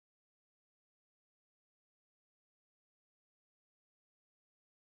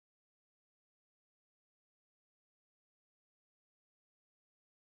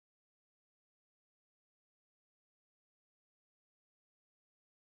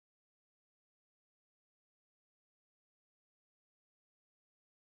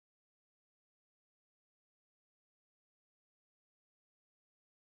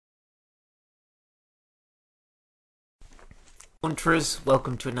Saunterers,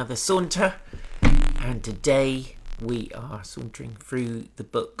 welcome to another saunter, and today we are sauntering through the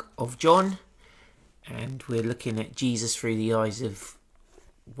book of John, and we're looking at Jesus through the eyes of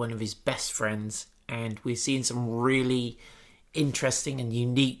one of his best friends, and we're seeing some really interesting and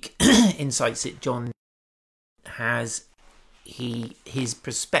unique insights that John has. His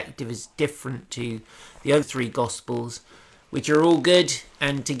perspective is different to the other three Gospels, which are all good,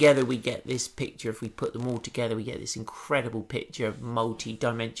 and together we get this picture. If we put them all together, we get this incredible picture,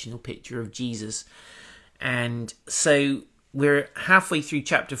 multi-dimensional picture of Jesus. And so we're halfway through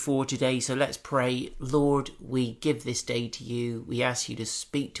chapter 4 today, so let's pray. Lord, we give this day to you. We ask you to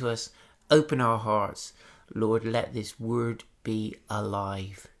speak to us, open our hearts. Lord, let this word be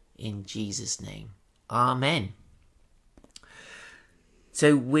alive in Jesus' name. Amen.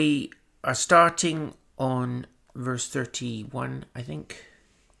 So we are starting on verse 31, I think.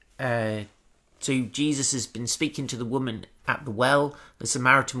 So Jesus has been speaking to the woman at the well, the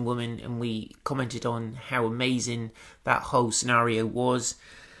Samaritan woman, and we commented on how amazing that whole scenario was.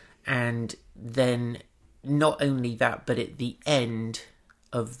 And then not only that, but at the end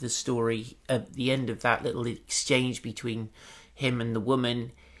of the story, at the end of that little exchange between him and the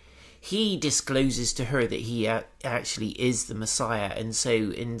woman, he discloses to her that he actually is the Messiah. And so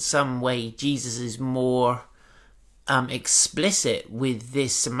in some way, Jesus is more explicit with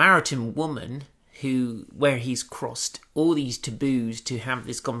this Samaritan woman where he's crossed all these taboos to have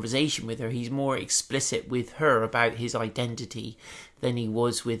this conversation with her. He's more explicit with her about his identity than he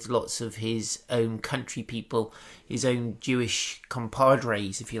was with lots of his own country people, his own Jewish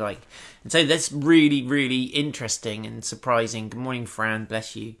compadres, if you like. And so that's really, really interesting and surprising. Good morning, Fran,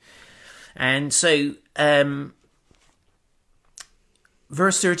 bless you. And so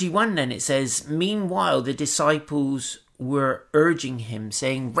verse 31 then, it says, "Meanwhile the disciples were urging him,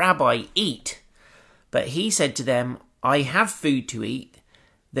 saying, 'Rabbi, eat.' But he said to them, 'I have food to eat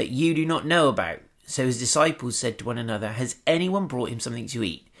that you do not know about.' So his disciples said to one another, 'Has anyone brought him something to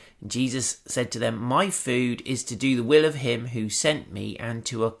eat?' And Jesus said to them, 'My food is to do the will of him who sent me and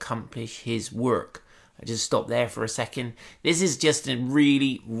to accomplish his work.'" I just stop there for a second. This is just a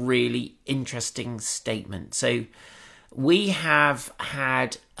really, really interesting statement. So we have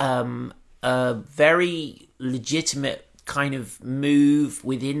had a very legitimate kind of move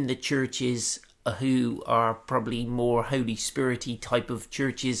within the churches who are probably more Holy Spirit-y type of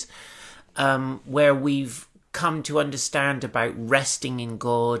churches, where we've come to understand about resting in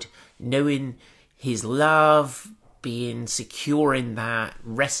God, knowing his love, being secure in that,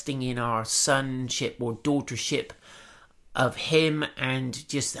 resting in our sonship or daughtership of him, and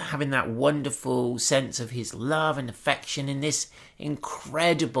just having that wonderful sense of his love and affection in this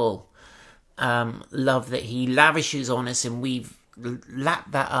incredible love that he lavishes on us, and we've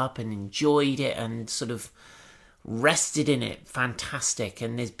lapped that up and enjoyed it and sort of rested in it. Fantastic.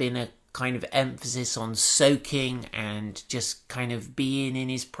 And there's been a kind of emphasis on soaking and just kind of being in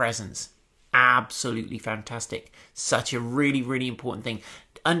his presence. Absolutely fantastic. Such a really, really important thing.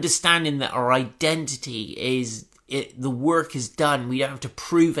 Understanding that our identity is the work is done. We don't have to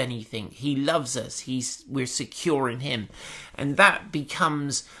prove anything. He loves us. We're secure in him. And that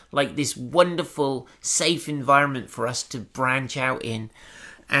becomes like this wonderful, safe environment for us to branch out in.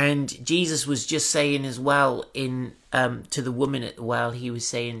 And Jesus was just saying as well to the woman at the well, he was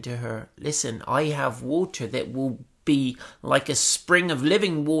saying to her, "Listen, I have water that will be like a spring of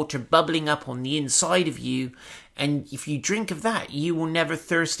living water bubbling up on the inside of you, and if you drink of that, you will never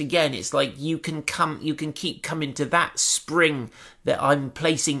thirst again." It's like you can keep coming to that spring that I'm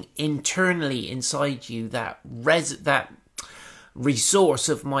placing internally inside you, that resource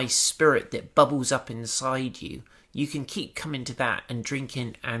of my spirit that bubbles up inside you. You can keep coming to that and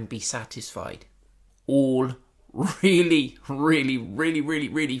drinking and be satisfied. All really, really, really, really,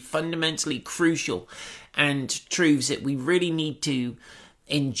 really fundamentally crucial and truths that we really need to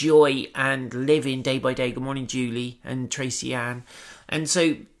enjoy and live in day by day. Good morning, Julie and Tracy Ann. And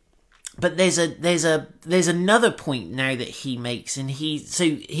so, but there's another point now that he makes, and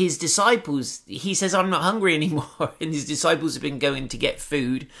his disciples, he says, "I'm not hungry anymore," and his disciples have been going to get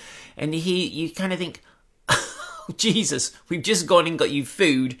food, and you kind of think, "Oh, Jesus, we've just gone and got you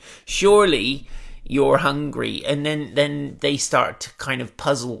food. Surely you're hungry." And then they start to kind of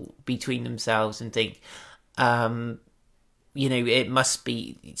puzzle between themselves and think, it must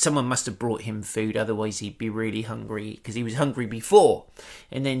be, someone must have brought him food, otherwise he'd be really hungry, because he was hungry before.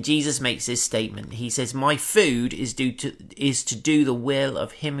 And then Jesus makes this statement. He says, "My food is to do the will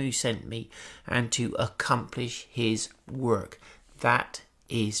of him who sent me and to accomplish his work." That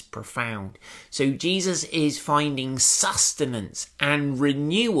is profound. So Jesus is finding sustenance and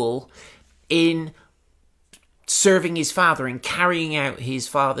renewal in serving his Father and carrying out his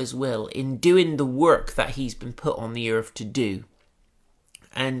Father's will, in doing the work that he's been put on the earth to do.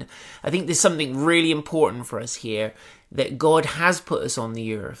 And I think there's something really important for us here, that God has put us on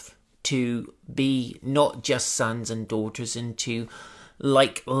the earth to be not just sons and daughters, and to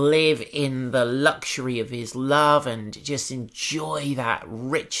live in the luxury of his love and just enjoy that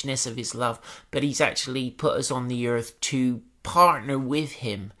richness of his love. But he's actually put us on the earth to partner with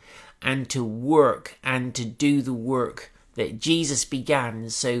him and to work and to do the work that Jesus began.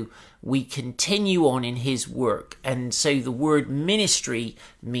 So we continue on in his work. And so the word ministry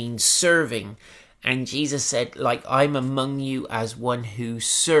means serving. And Jesus said, I'm among you as one who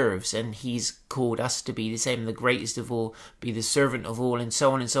serves. And he's called us to be the same. The greatest of all, be the servant of all, and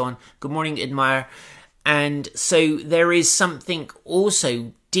so on and so on. Good morning, Admire. And so there is something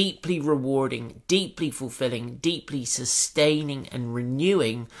also deeply rewarding, deeply fulfilling, deeply sustaining and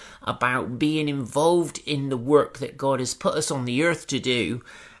renewing about being involved in the work that God has put us on the earth to do.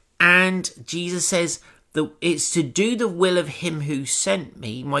 And Jesus says, it's to do the will of him who sent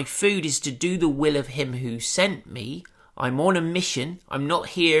me. My food is to do the will of him who sent me. I'm on a mission. I'm not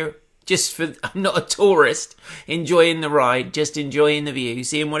here I'm not a tourist enjoying the ride, just enjoying the view,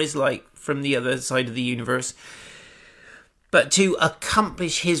 seeing what it's like from the other side of the universe. But to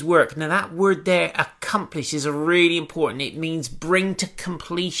accomplish his work. Now that word there, accomplish, is really important. It means bring to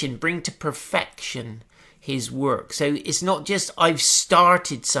completion, bring to perfection his work. So it's not just I've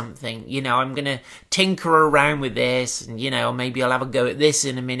started something, I'm going to tinker around with this, and maybe I'll have a go at this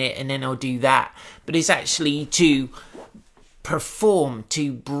in a minute and then I'll do that. But it's actually to perform,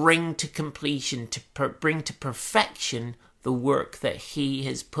 to bring to completion, to bring to perfection the work that he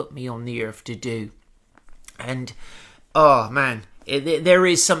has put me on the earth to do. And oh man, there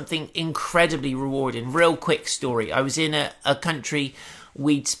is something incredibly rewarding. Real quick story. I was in a country,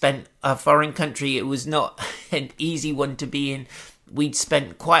 we'd spent a foreign country. It was not an easy one to be in. We'd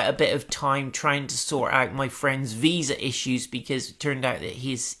spent quite a bit of time trying to sort out my friend's visa issues, because it turned out that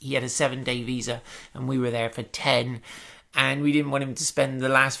he had a 7-day visa and we were there for 10. And we didn't want him to spend the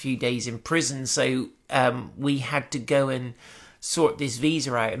last few days in prison. So we had to go and sort this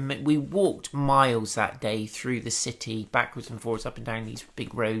visa out. And we walked miles that day through the city, backwards and forwards, up and down these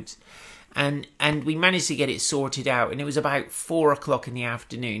big roads. And we managed to get it sorted out. And it was about 4:00 in the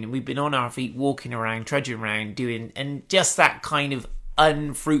afternoon. And we've been on our feet, walking around, trudging around, and just that kind of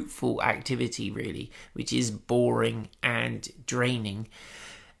unfruitful activity, really, which is boring and draining.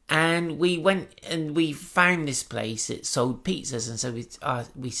 And we went and we found this place that sold pizzas. And so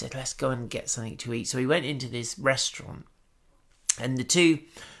we said, let's go and get something to eat. So we went into this restaurant. And the two,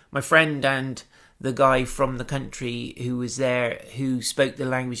 my friend and the guy from the country who was there, who spoke the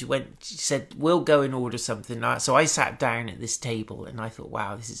language, said, we'll go and order something. So I sat down at this table and I thought,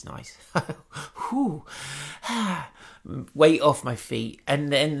 wow, this is nice. Whew. Weight off my feet.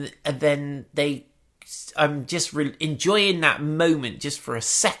 And then I'm just enjoying that moment just for a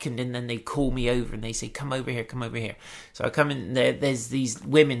second, and then they call me over and they say, come over here. So I come in there, there's these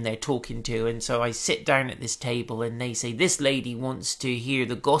women they're talking to, and so I sit down at this table and they say, this lady wants to hear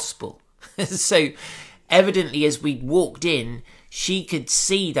the gospel. So evidently, as we walked in, she could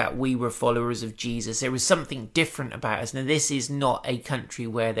see that we were followers of Jesus. There was something different about us. Now, this is not a country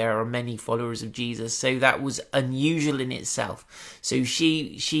where there are many followers of Jesus, so that was unusual in itself. So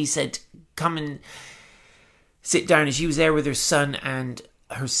she said, come and sit down, and she was there with her son and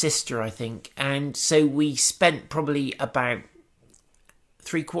her sister, I think. And so we spent probably about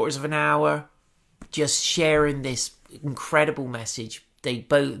 3/4 of an hour just sharing this incredible message.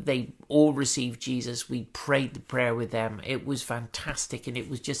 They all received Jesus. We prayed the prayer with them. It was fantastic, and it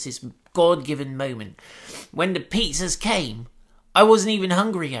was just this God-given moment. When the pizzas came, I wasn't even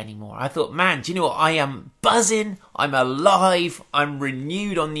hungry anymore. I thought, man, do you know what? I am buzzing. I'm alive. I'm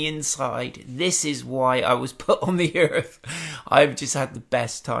renewed on the inside. This is why I was put on the earth. I've just had the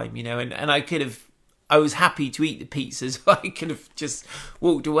best time, and I was happy to eat the pizzas. I could have just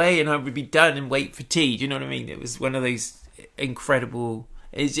walked away and I would be done and wait for tea. Do you know what I mean? It was one of those incredible,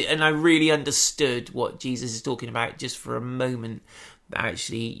 and I really understood what Jesus is talking about just for a moment.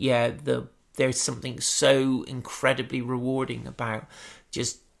 Actually, there's something so incredibly rewarding about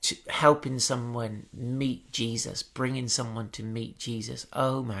just helping someone meet Jesus, bringing someone to meet Jesus.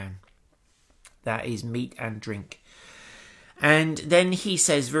 Oh man, that is meat and drink. And then he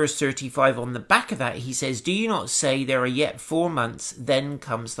says, verse 35, on the back of that, he says, do you not say there are yet 4 months, then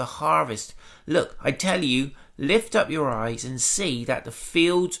comes the harvest? Look, I tell you, lift up your eyes and see that the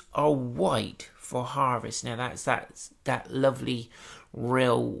fields are white for harvest. Now that's that lovely,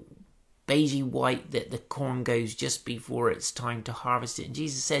 real beigey white that the corn goes just before it's time to harvest it. And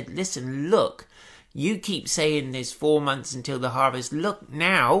Jesus said, listen, look, You keep saying there's 4 months until the harvest. Look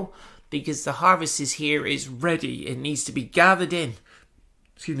now, because the harvest is here, is ready. It needs to be gathered in.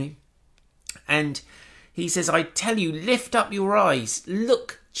 Excuse me. And he says, I tell you, lift up your eyes.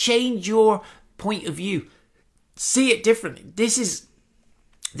 Look, change your point of view. See it differently. This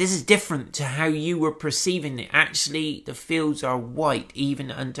is different to how you were perceiving it. Actually, the fields are white,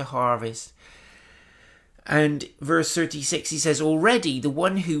 even unto harvest. And verse 36, he says, already the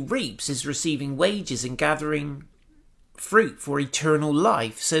one who reaps is receiving wages and gathering fruit for eternal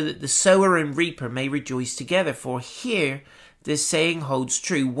life, so that the sower and reaper may rejoice together. For here this saying holds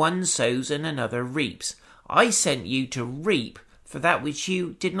true, one sows and another reaps. I sent you to reap for that which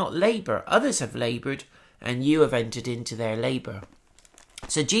you did not labour. Others have laboured, and you have entered into their labour.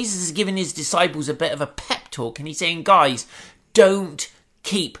 So Jesus is giving his disciples a bit of a pep talk, and he's saying, guys, don't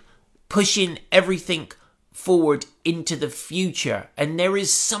keep pushing everything forward into the future. And there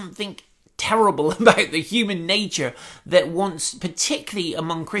is something terrible about the human nature that wants, particularly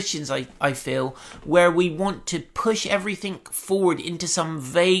among Christians, I feel, where we want to push everything forward into some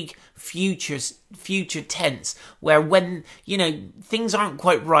vague future tense, where when, things aren't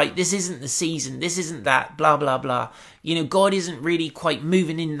quite right, this isn't the season, this isn't that, blah, blah, blah. God isn't really quite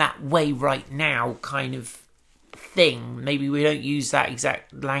moving in that way right now, kind of thing. Maybe we don't use that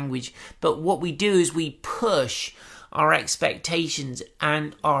exact language, but what we do is we push our expectations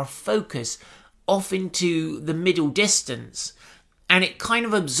and our focus off into the middle distance, and it kind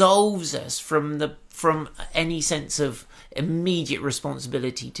of absolves us from any sense of immediate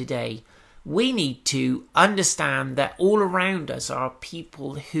responsibility today. We need to understand that all around us are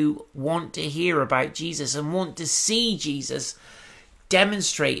people who want to hear about Jesus and want to see Jesus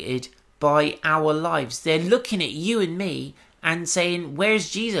demonstrated by our lives. They're looking at you and me and saying, where's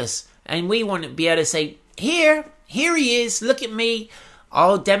Jesus? And we want to be able to say, here he is, look at me.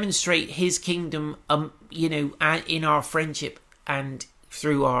 I'll demonstrate his kingdom, in our friendship and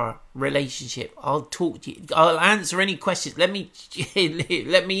through our relationship. I'll talk to you. I'll answer any questions. Let me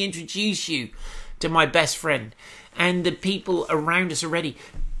introduce you to my best friend. And the people around us already.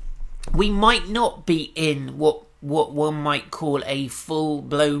 We might not be in what one might call a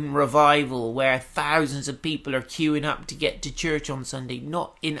full-blown revival where thousands of people are queuing up to get to church on Sunday.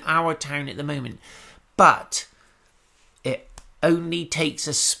 Not in our town at the moment. But it only takes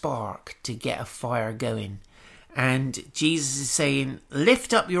a spark to get a fire going. And Jesus is saying,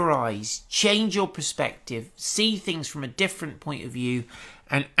 lift up your eyes, change your perspective, see things from a different point of view.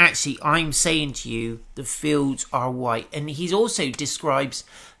 And actually, I'm saying to you, the fields are white. And he also describes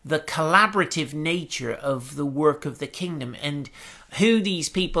the collaborative nature of the work of the kingdom and who these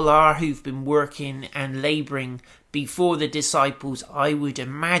people are who've been working and labouring before the disciples. I would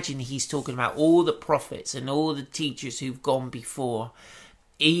imagine he's talking about all the prophets and all the teachers who've gone before.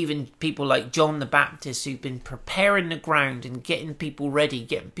 Even people like John the Baptist who've been preparing the ground and getting people ready,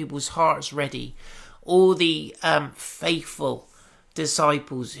 getting people's hearts ready. All the faithful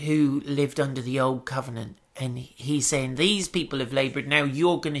disciples who lived under the old covenant. And he's saying, these people have laboured, now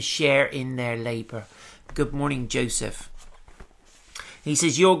you're going to share in their labour. Good morning, Joseph. He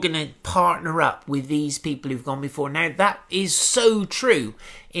says, you're going to partner up with these people who've gone before. Now, that is so true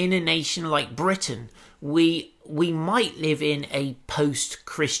in a nation like Britain. We might live in a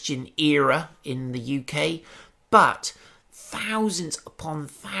post-Christian era in the UK, but thousands upon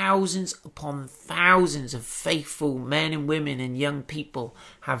thousands upon thousands of faithful men and women and young people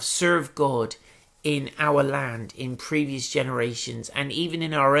have served God in our land in previous generations and even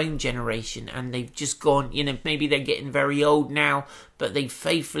in our own generation, and they've just gone, maybe they're getting very old now, but they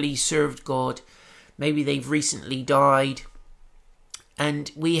faithfully served God. Maybe they've recently died, and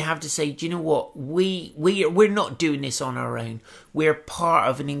we have to say, do you know what, we're not doing this on our own. We're part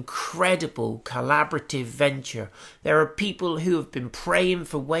of an incredible collaborative venture. There are people who have been praying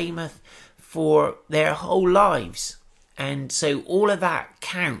for Weymouth for their whole lives, and so all of that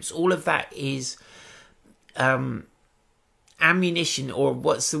counts. All of that is ammunition, or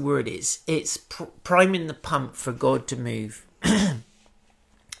what's the word? It's priming the pump for God to move.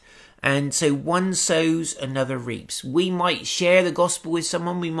 And so one sows, another reaps. We might share the gospel with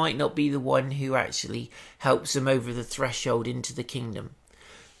someone. We might not be the one who actually helps them over the threshold into the kingdom.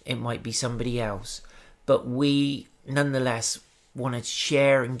 It might be somebody else. But we nonetheless want to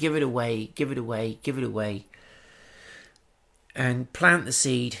share and give it away, and plant the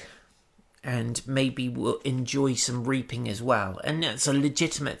seed, and maybe we'll enjoy some reaping as well. And that's a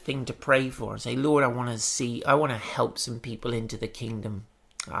legitimate thing to pray for. Say, Lord, I want to help some people into the kingdom.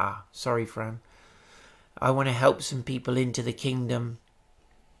 Sorry, Fran. I want to help some people into the kingdom.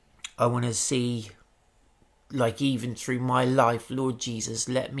 I want to see like even through my life, Lord Jesus,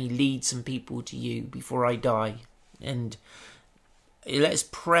 let me lead some people to you before I die. And let's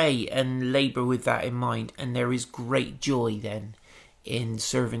pray and labour with that in mind. And there is great joy then in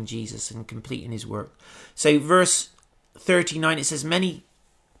serving Jesus and completing his work. So verse 39, it says, many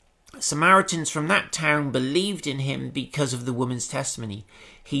Samaritans from that town believed in him because of the woman's testimony.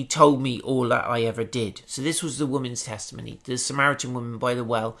 He told me all that I ever did. So this was the woman's testimony. The Samaritan woman by the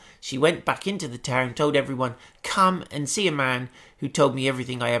well. She went back into the town, told everyone, come and see a man who told me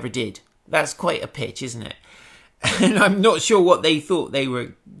everything I ever did. That's quite a pitch, isn't it? And I'm not sure what they thought they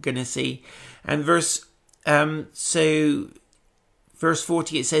were going to see. And verse 40,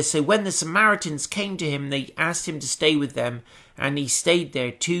 it says, so when the Samaritans came to him, they asked him to stay with them, and he stayed there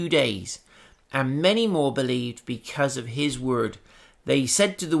 2 days. And many more believed because of his word. They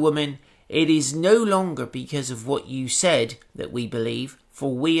said to the woman, it is no longer because of what you said that we believe,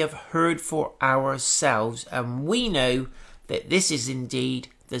 for we have heard for ourselves, and we know that this is indeed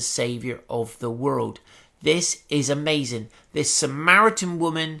the Saviour of the world. This is amazing. This Samaritan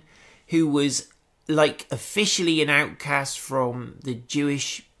woman who was like officially an outcast from the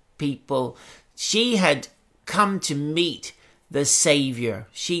Jewish people, she had come to meet the Saviour.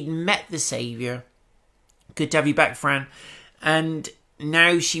 She'd met the Saviour. Good to have you back, Fran. And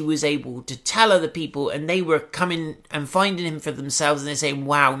now she was able to tell other people, and they were coming and finding him for themselves, and they're saying,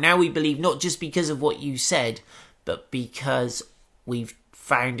 wow, now we believe not just because of what you said, but because we've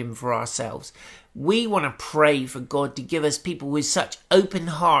found him for ourselves. We want to pray for God to give us people with such open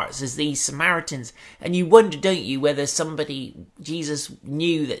hearts as these Samaritans. And you wonder, don't you, whether Jesus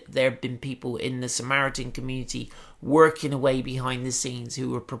knew that there had been people in the Samaritan community working away behind the scenes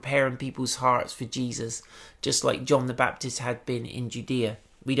who were preparing people's hearts for Jesus, just like John the Baptist had been in Judea.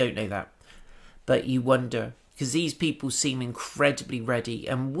 We don't know that. But you wonder, because these people seem incredibly ready,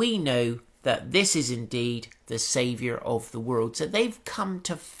 and we know that this is indeed the Saviour of the world. So they've come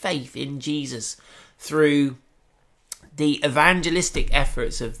to faith in Jesus through the evangelistic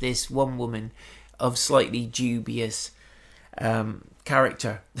efforts of this one woman of slightly dubious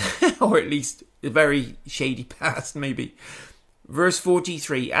character, or at least a very shady past, maybe. Verse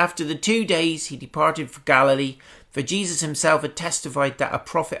 43, after the 2 days he departed for Galilee, for Jesus himself had testified that a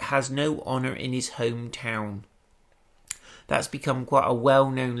prophet has no honour in his hometown. That's become quite a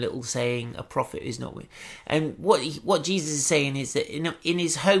well-known little saying, a prophet is not... And what Jesus is saying is that in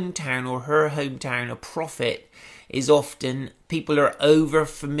his hometown or her hometown, a prophet is often... People are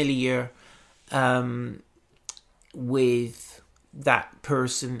over-familiar with that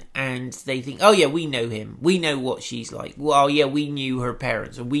person, and they think, oh yeah, we know him. We know what she's like. Well, yeah, we knew her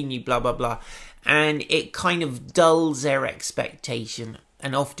parents, or we knew blah, blah, blah. And it kind of dulls their expectation.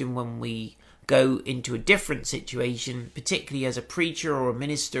 And often when we go into a different situation, particularly as a preacher or a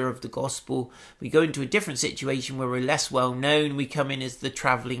minister of the gospel, we go into a different situation where we're less well known. We come in as the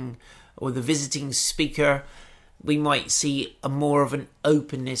travelling or the visiting speaker. We might see a more of an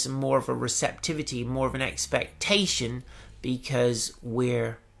openness and more of a receptivity, more of an expectation, because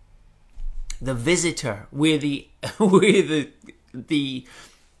we're the visitor, we're the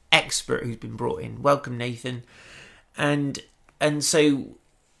expert who's been brought in. Welcome, Nathan. And so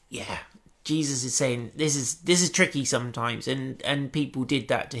yeah, Jesus is saying this is tricky sometimes, and people did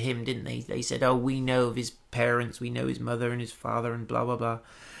that to him, didn't they? They said, oh, we know of his parents, we know his mother and his father, and blah blah blah.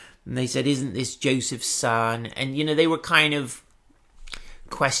 And they said, isn't this Joseph's son? And they were kind of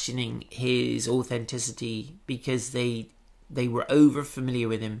questioning his authenticity because they were over familiar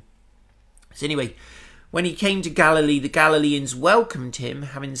with him. So anyway, when he came to Galilee, the Galileans welcomed him,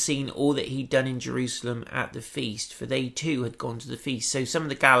 having seen all that he'd done in Jerusalem at the feast, for they too had gone to the feast. So some of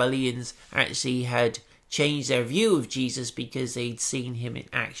the Galileans actually had changed their view of Jesus because they'd seen him in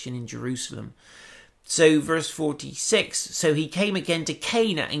action in Jerusalem. So verse 46, so he came again to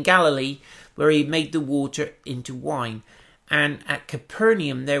Cana in Galilee, where he made the water into wine. And at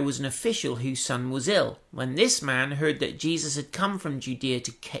Capernaum there was an official whose son was ill. When this man heard that Jesus had come from Judea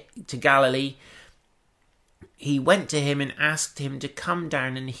to Galilee, he went to him and asked him to come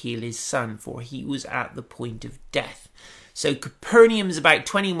down and heal his son, for he was at the point of death. So Capernaum's about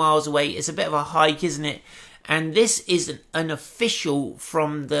 20 miles away. It's a bit of a hike, isn't it? And this is an official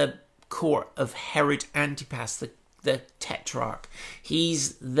from the court of Herod Antipas, the tetrarch.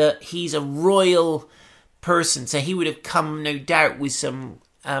 He's a royal person, so he would have come, no doubt, with some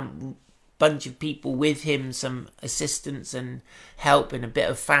bunch of people with him, some assistance and help and a bit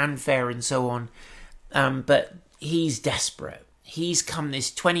of fanfare and so on. But he's desperate. He's come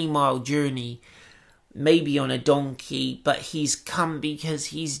this 20-mile journey, maybe on a donkey, but he's come because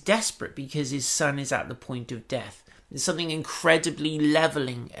he's desperate, because his son is at the point of death. There's something incredibly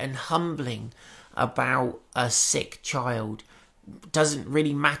leveling and humbling about a sick child. Doesn't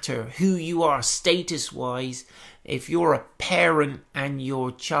really matter who you are status wise. If you're a parent and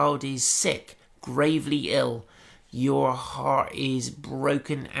your child is sick, gravely ill, your heart is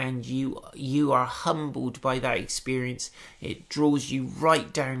broken and you are humbled by that experience. It draws you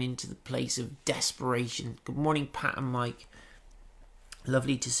right down into the place of desperation. Good morning, Pat and Mike.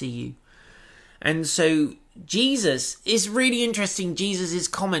 Lovely to see you. And so Jesus is really interesting, Jesus's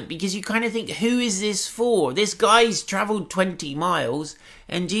comment, because you kind of think, who is this for? This guy's traveled 20 miles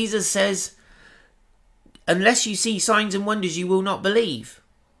and Jesus says, unless you see signs and wonders, you will not believe.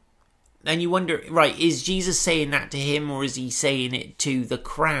 And you wonder, right, is Jesus saying that to him, or is he saying it to the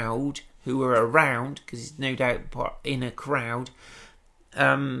crowd who were around? Because he's no doubt in a crowd.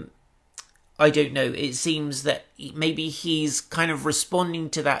 I don't know. It seems that maybe he's kind of responding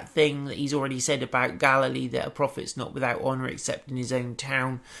to that thing that he's already said about Galilee, that a prophet's not without honour except in his own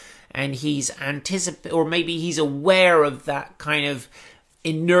town. And he's or maybe he's aware of that kind of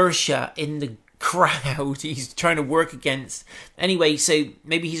inertia in the crowd he's trying to work against. Anyway, so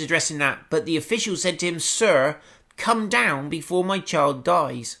maybe he's addressing that. But the official said to him, "Sir, come down before my child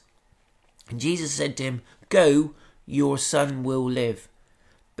dies." And Jesus said to him, "Go, your son will live."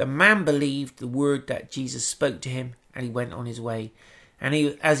 The man believed the word that Jesus spoke to him, and he went on his way.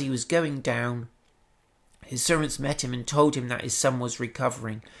 And as he was going down, his servants met him and told him that his son was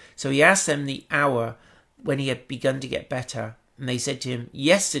recovering. So he asked them the hour when he had begun to get better. And they said to him,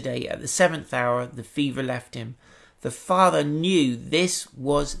 "Yesterday at the 7th hour the fever left him." The father knew this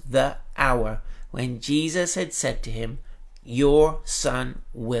was the hour when Jesus had said to him, "Your son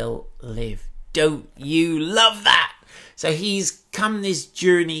will live." Don't you love that? So he's come this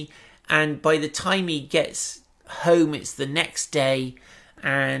journey, and by the time he gets home, it's the next day,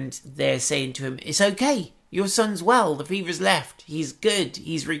 and they're saying to him, "It's okay, your son's well, the fever's left, he's good,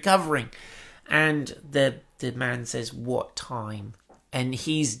 he's recovering." And the man says, "What time?" And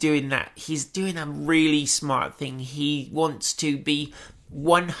he's doing a really smart thing. He wants to be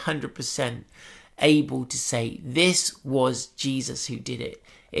 100% able to say, this was Jesus who did it.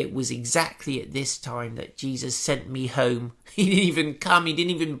 It was exactly at this time that Jesus sent me home. He didn't even come. He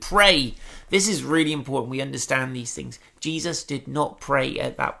didn't even pray. This is really important. We understand these things. Jesus did not pray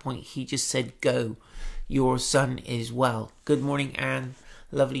at that point. He just said, "Go. Your son is well." Good morning, Anne.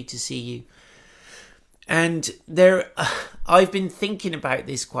 Lovely to see you. And I've been thinking about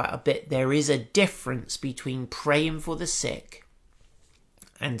this quite a bit. There is a difference between praying for the sick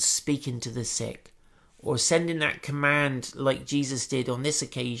and speaking to the sick, or sending that command like Jesus did on this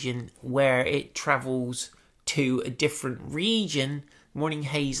occasion, where it travels to a different region. Morning,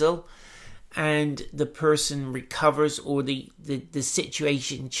 Hazel. And the person recovers, or the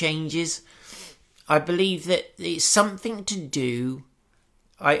situation changes. I believe that it's something to do.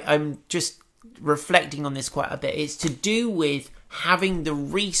 I'm just reflecting on this quite a bit. It's to do with having the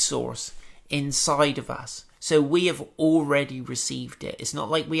resource inside of us. So we have already received it. It's not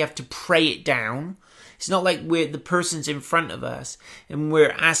like we have to pray it down. It's not like the person's in front of us and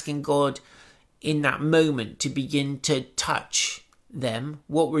we're asking God in that moment to begin to touch them.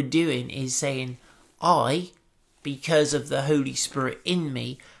 What we're doing is saying, I, because of the Holy Spirit in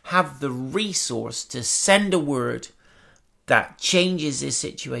me, have the resource to send a word that changes this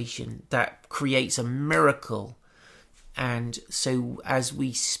situation, that creates a miracle. And so as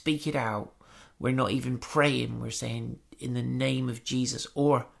we speak it out, we're not even praying, we're saying, in the name of Jesus,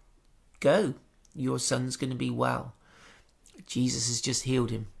 or go, your son's going to be well. Jesus has just healed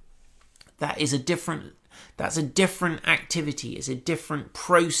him. That's a different activity. It's a different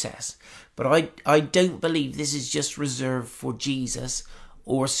process. But I don't believe this is just reserved for Jesus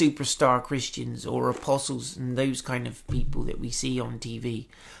or superstar Christians or apostles and those kind of people that we see on TV.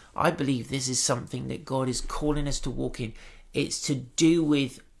 I believe this is something that God is calling us to walk in. It's to do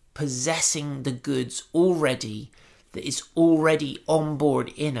with possessing the goods already, that is already on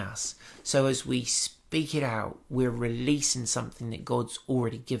board in us. So as we speak it out, we're releasing something that God's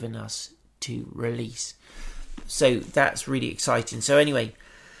already given us to release. So that's really exciting. So anyway,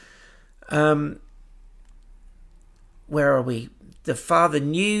 where are we? The father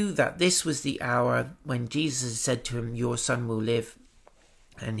knew that this was the hour when Jesus said to him, "Your son will live."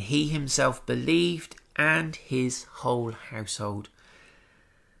 And he himself believed, and his whole household.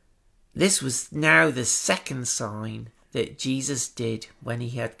 This was now the second sign that Jesus did when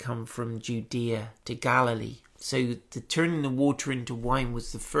he had come from Judea to Galilee. So the turning the water into wine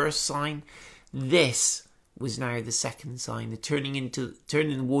was the first sign. This was now the second sign. The turning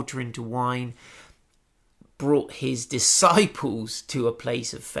the water into wine brought his disciples to a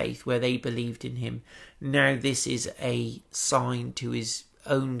place of faith where they believed in him. Now this is a sign to his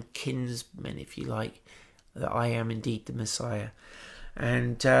own kinsmen, if you like, that I am indeed the Messiah.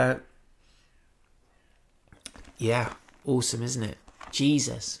 And yeah, awesome, isn't it?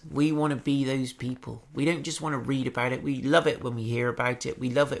 Jesus, we want to be those people. We don't just want to read about it. We love it when we hear about it. We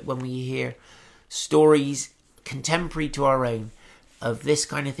love it when we hear stories contemporary to our own of this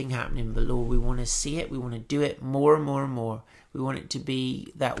kind of thing happening. But Lord, we want to see it. We want to do it more and more and more. We want it to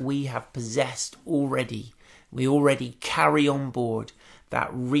be that we have possessed already. We already carry on board that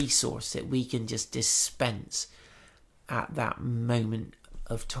resource that we can just dispense at that moment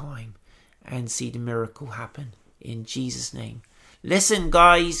of time and see the miracle happen in Jesus' name. Listen,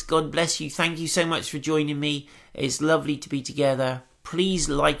 guys, God bless you. Thank you so much for joining me. It's lovely to be together. Please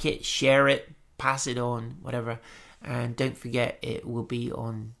like it, share it, pass it on, whatever. And don't forget, it will be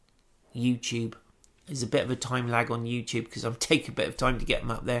on YouTube. There's a bit of a time lag on YouTube because I'm taking a bit of time to get them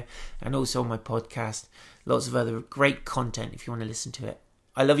up there. And also on my podcast. Lots of other great content if you want to listen to it.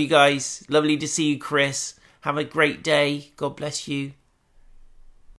 I love you guys. Lovely to see you, Chris. Have a great day. God bless you.